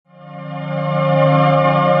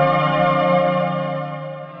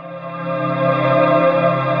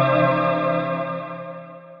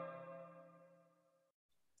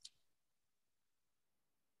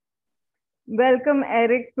welcome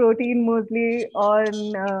Eric Protein Mosley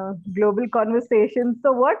on Global Conversations.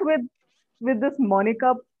 So, what with this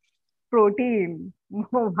Monica Protein?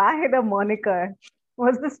 Why the moniker?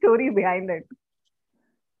 What's the story behind it?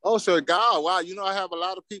 Oh, so God, wow, I have a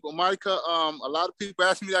lot of people, Monica, a lot of people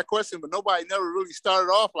ask me that question, but nobody never really started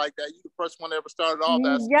off like that. You the first one that ever started off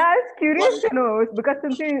asking Yeah, me I was what curious is, to know because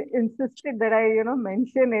since you insisted that I,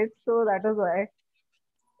 mention it, so that was why.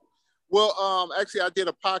 well, actually I did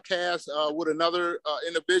a podcast with another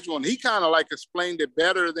individual and he kind of like explained it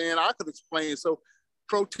better than I could explain. So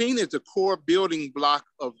protein is the core building block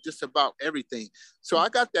of just about everything. So I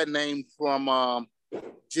got that name from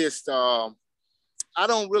just, I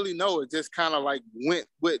don't really know. It just kind of like went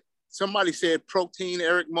with somebody said protein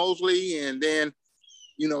Eric Mosley. And then,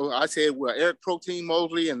 I said, well, Eric Protein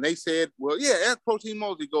Mosley. And they said, well, yeah, Eric Protein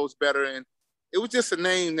Mosley goes better. And it was just a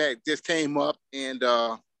name that just came up and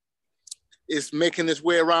it's making its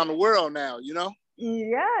way around the world now.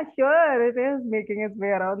 Yeah, sure, it is making its way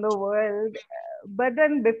around the world. But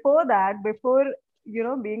then before that, before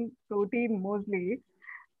being Protein Mosley,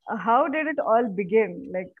 how did it all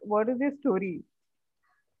begin? Like, what is your story?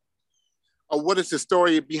 What is the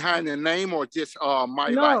story behind the name or just my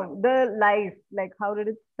life? No, the life. Like, how did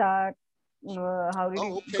it start? How did Oh,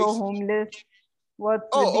 you okay. go homeless? What's with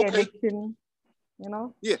Oh, the okay. addiction? You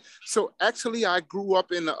know? Yeah. So actually, I grew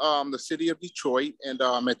up in the city of Detroit, and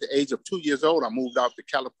at the age of 2 years old, I moved out to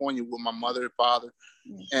California with my mother and father,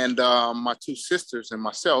 and my two sisters and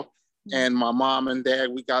myself. And my mom and dad,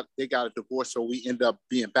 they got a divorce, so we ended up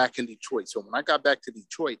being back in Detroit. So when I got back to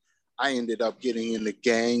Detroit, I ended up getting into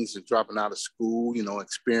gangs and dropping out of school,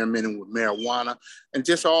 experimenting with marijuana and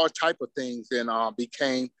just all type of things, and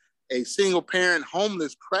became a single parent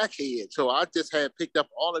homeless crackhead. So I just had picked up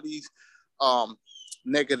all of these um,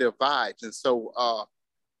 negative vibes. And so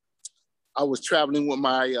I was traveling with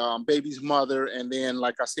my baby's mother. And then,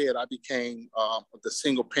 like I said, I became the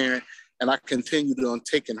single parent. And I continued on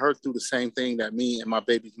taking her through the same thing that me and my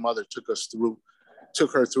baby's mother took her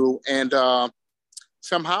through. And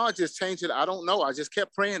somehow I just changed it. I don't know. I just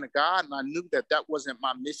kept praying to God. And I knew that wasn't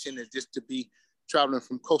my mission, is just to be traveling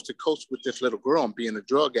from coast to coast with this little girl and being a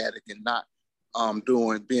drug addict and not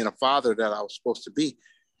being a father that I was supposed to be.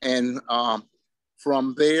 And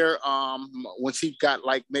from there, when she got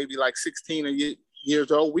maybe 16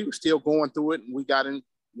 years old, we were still going through it, and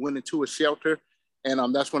went into a shelter,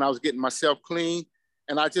 and that's when I was getting myself clean,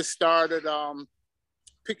 and I just started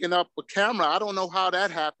picking up a camera. I don't know how that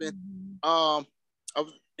happened. I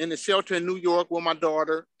was in the shelter in New York with my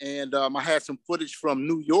daughter, and I had some footage from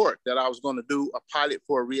New York that I was going to do a pilot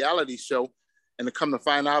for a reality show. And to come to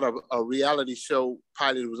find out, a reality show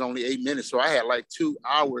pilot was only 8 minutes. So I had 2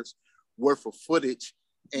 hours worth of footage.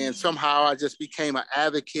 And somehow I just became an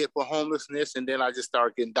advocate for homelessness. And then I just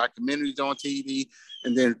started getting documentaries on TV.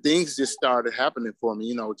 And then things just started happening for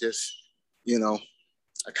me, I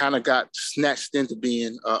kind of got snatched into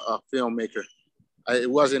being a filmmaker. It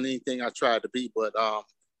wasn't anything I tried to be, but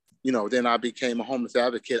then I became a homeless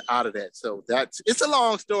advocate out of that. So it's a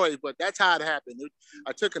long story, but that's how it happened.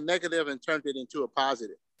 I took a negative and turned it into a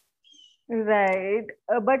positive. Right.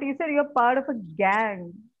 But you said you're part of a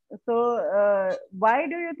gang. So, why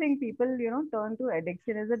do you think people, turn to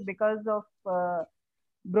addiction? Is it because of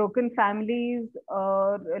broken families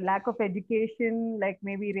or lack of education, like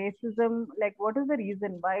maybe racism? Like, what is the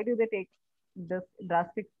reason? Why do they take this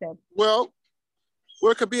drastic step? Well,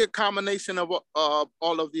 it could be a combination of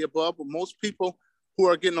all of the above, but most people who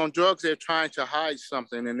are getting on drugs, they're trying to hide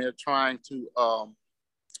something, and they're trying to,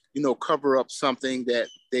 cover up something that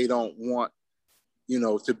they don't want,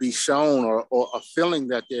 to be shown, or a feeling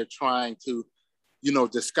that they're trying to,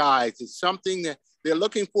 disguise. It's something that they're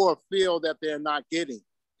looking for, a feel that they're not getting.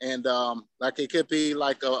 And it could be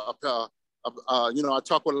I talk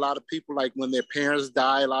with a lot of people, like when their parents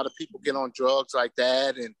die, a lot of people get on drugs like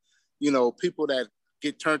that. And, people that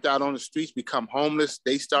get turned out on the streets, become homeless,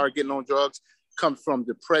 they start getting on drugs, come from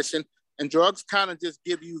depression. And drugs kind of just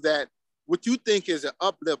give you that, what you think is an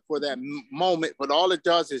uplift for that moment, but all it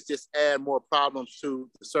does is just add more problems to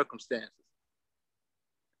the circumstances.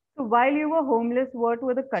 So while you were homeless, what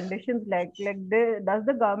were the conditions like? Does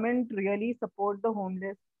the government really support the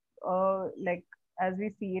homeless? Like as we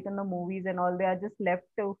see it in the movies and all, they are just left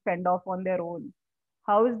to fend off on their own.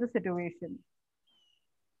 How is the situation?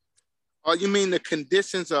 You mean the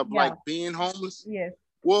conditions of Yeah. being homeless? Yes.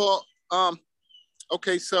 Well,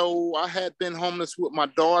 okay, so I had been homeless with my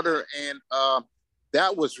daughter, and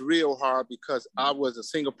that was real hard because I was a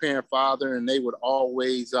single parent father, and they would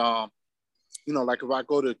always you know, like if I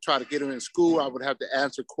go to try to get her in school, I would have to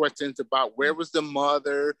answer questions about where was the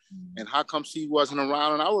mother and how come she wasn't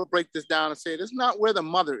around. And I would break this down and say, it's not where the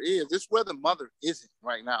mother is, it's where the mother isn't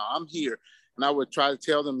right now. I'm here. And I would try to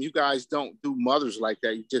tell them, you guys don't do mothers like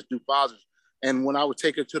that. You just do fathers. And when I would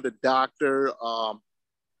take her to the doctor,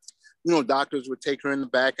 you know, doctors would take her in the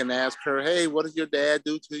back and ask her, hey, what does your dad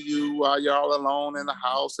do to you while you're all alone in the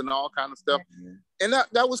house and all kind of stuff. And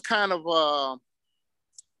that was kind of,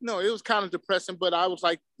 no, it was kind of depressing, but I was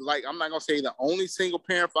like, I'm not gonna say the only single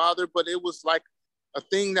parent father, but it was like a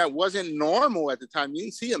thing that wasn't normal at the time. You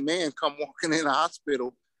didn't see a man come walking in a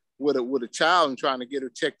hospital with a child and trying to get her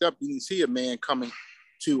checked up. You didn't see a man coming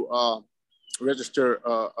to register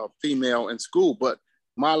a female in school. But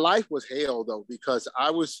my life was hell though, because I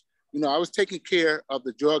was taking care of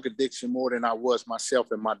the drug addiction more than I was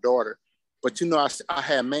myself and my daughter. But, you know, I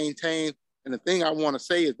had maintained. And the thing I want to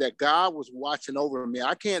say is that God was watching over me.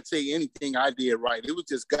 I can't say anything I did right. It was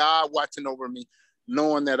just God watching over me,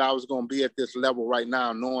 knowing that I was going to be at this level right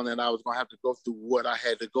now, knowing that I was going to have to go through what I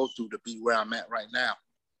had to go through to be where I'm at right now.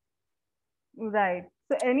 Right.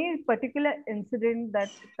 So any particular incident that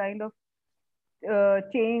kind of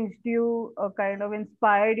changed you or kind of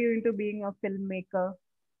inspired you into being a filmmaker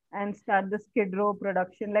and start the Skid Row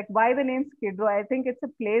production? Like, why the name Skid Row? I think it's a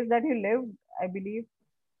place that you lived, I believe.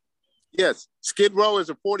 Yes, Skid Row is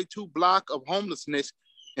a 42 block of homelessness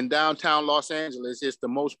in downtown Los Angeles. It's the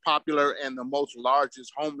most popular and the most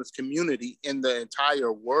largest homeless community in the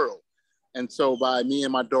entire world. And so by me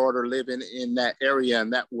and my daughter living in that area,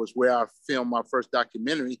 and that was where I filmed my first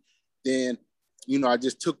documentary, then, you know, I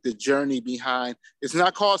just took the journey behind. It's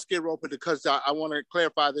not called Skid Row, but because I want to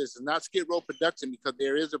clarify this, it's not Skid Row Production, because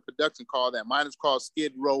there is a production called that. Mine is called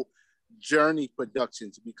Skid Row Journey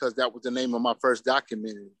Productions, because that was the name of my first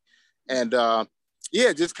documentary. And yeah,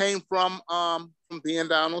 it just came from being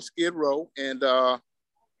down on Skid Row and,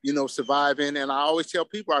 you know, surviving. And I always tell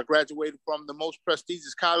people I graduated from the most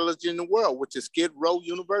prestigious college in the world, which is Skid Row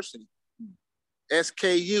University.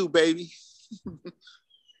 SKU, baby.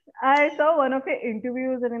 I saw one of your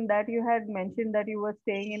interviews, and in that you had mentioned that you were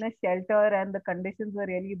staying in a shelter and the conditions were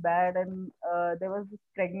really bad. And there was this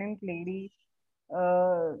pregnant lady,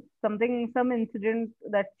 some incident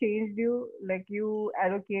that changed you, like you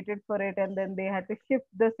advocated for it, and then they had to shift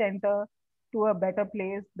the center to a better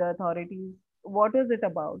place, the authorities. What was it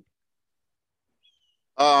about?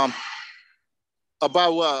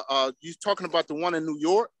 About what? You talking about the one in New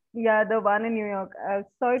York? Yeah, the one in New York. I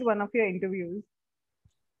saw it one of your interviews.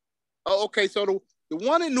 Oh, okay. So the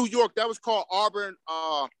one in New York, that was called Auburn.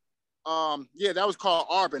 Yeah, that was called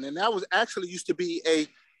Auburn, and that was actually used to be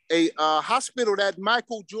a hospital that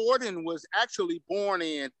Michael Jordan was actually born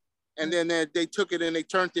in, and then they took it and they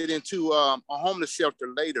turned it into a homeless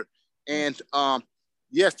shelter later. And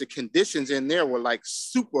yes, the conditions in there were like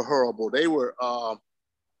super horrible. They were,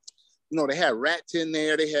 you know, they had rats in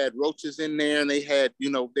there, they had roaches in there, and they had, you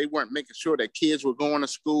know, they weren't making sure that kids were going to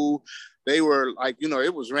school. They were like, you know,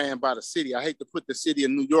 it was ran by the city. I hate to put the city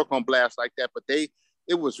of New York on blast like that, but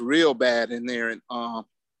it was real bad in there. And,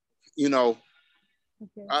 you know,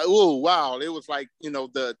 okay. Oh, wow. It was like, you know,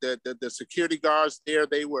 the security guards there,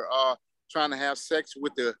 they were trying to have sex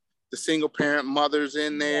with the single parent mothers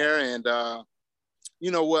in there. And,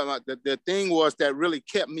 you know what, the thing was that really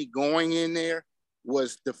kept me going in there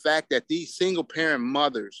was the fact that these single parent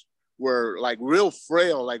mothers were like real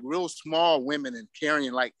frail, like real small women and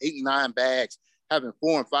carrying like 8 and 9 bags, having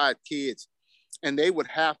 4 and 5 kids. And they would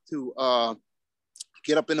have to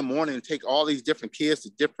get up in the morning and take all these different kids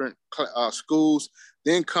to different schools,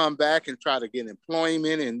 then come back and try to get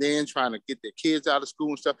employment, and then trying to get their kids out of school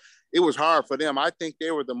and stuff. It was hard for them. I think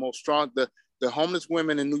they were the most strong. The homeless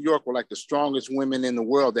women in New York were like the strongest women in the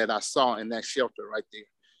world that I saw in that shelter right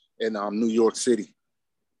there in New York City.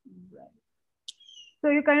 Right. So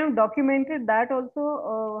you kind of documented that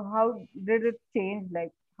also. How did it change?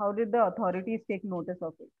 Like, how did the authorities take notice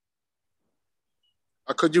of it?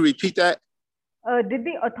 Could you repeat that? Did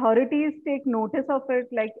the authorities take notice of it?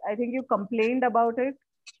 Like, I think you complained about it.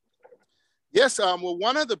 Yes. Well,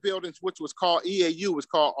 one of the buildings, which was called EAU, was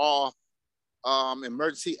called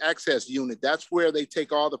Emergency Access Unit. That's where they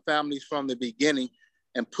take all the families from the beginning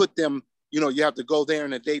and put them, you know, you have to go there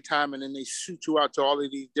in the daytime, and then they shoot you out to all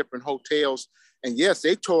of these different hotels. And yes,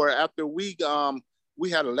 they tore it after we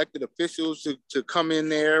had elected officials to come in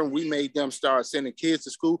there, and we made them start sending kids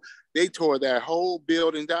to school. They tore that whole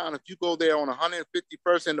building down. If you go there on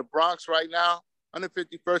 151st in the Bronx right now,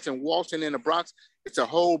 151st and Walton in the Bronx, it's a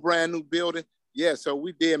whole brand new building. Yeah, so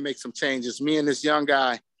we did make some changes. Me and this young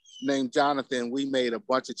guy named Jonathan, we made a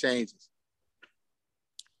bunch of changes.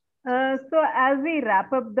 So as we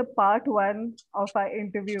wrap up the part one of our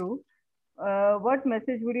interview, what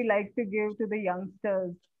message would you like to give to the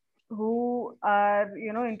youngsters who are,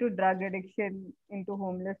 into drug addiction, into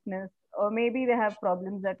homelessness, or maybe they have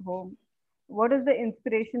problems at home? What is the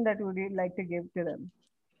inspiration that would you like to give to them?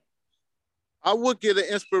 I would get an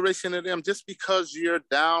inspiration to them. Just because you're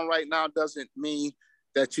down right now doesn't mean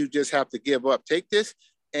that you just have to give up. Take this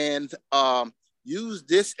and use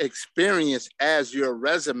this experience as your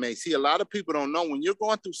resume. See, a lot of people don't know when you're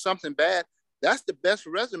going through something bad, that's the best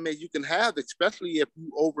resume you can have, especially if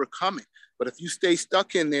you overcome it. But if you stay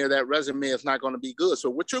stuck in there, that resume is not going to be good.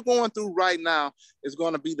 So what you're going through right now is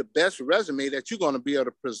going to be the best resume that you're going to be able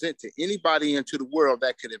to present to anybody into the world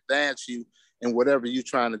that could advance you in whatever you're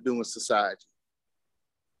trying to do in society.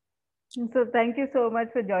 So thank you so much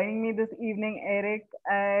for joining me this evening, Eric.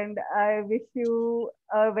 And I wish you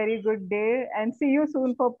a very good day and see you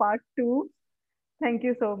soon for part two. Thank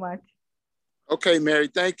you so much. Okay, Mary,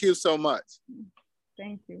 thank you so much.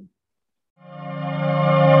 Thank you.